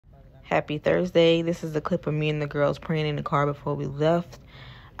Happy Thursday. This is a clip of me and the girls praying in the car before we left.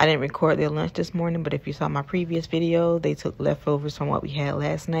 I didn't record their lunch this morning, but if you saw my previous video, they took leftovers from what we had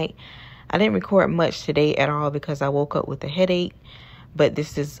last night. I didn't record much today at all because I woke up with a headache, but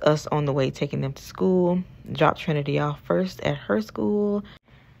this is us on the way taking them to school. Dropped Trinity off first at her school,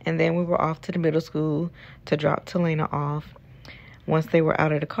 and then we were off to the middle school to drop Talena off. Once they were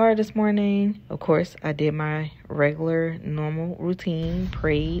out of the car this morning, of course, I did my regular, normal routine,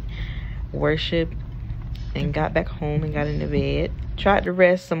 prayed, worshiped, and got back home and got into bed. Tried to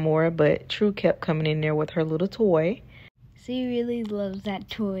rest some more, but True kept coming in there with her little toy. She really loves that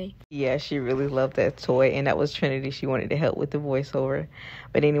toy. Yeah, she really loved that toy, and that was Trinity. She wanted to help with the voiceover.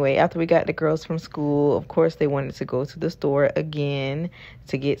 But anyway, after we got the girls from school, of course, they wanted to go to the store again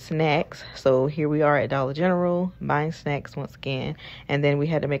to get snacks. So here we are at Dollar General buying snacks once again. And then we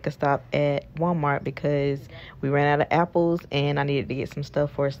had to make a stop at Walmart because we ran out of apples, and I needed to get some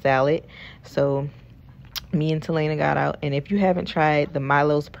stuff for a salad. So me and Talena got out. And if you haven't tried the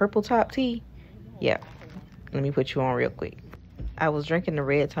Milo's Purple Top tea, yeah, let me put you on real quick. I was drinking the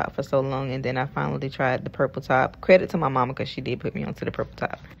red top for so long, and then I finally tried the purple top. Credit to my mama because she did put me onto the purple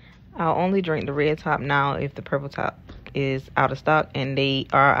top. I'll only drink the red top now if the purple top is out of stock, and they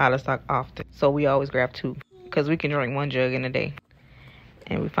are out of stock often. So we always grab two because we can drink one jug in a day.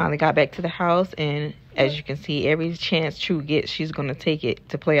 And we finally got back to the house, and as you can see, every chance True gets, she's going to take it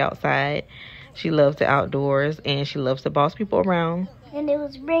to play outside. She loves the outdoors, and she loves to boss people around. And it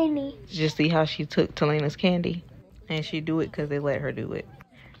was rainy. Just see how she took Talena's candy. And she do it because they let her do it.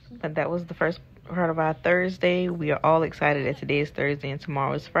 But that was the first part of our Thursday. We are all excited that today is Thursday and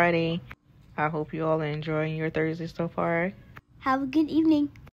tomorrow is Friday. I hope you all are enjoying your Thursday so far. Have a good evening.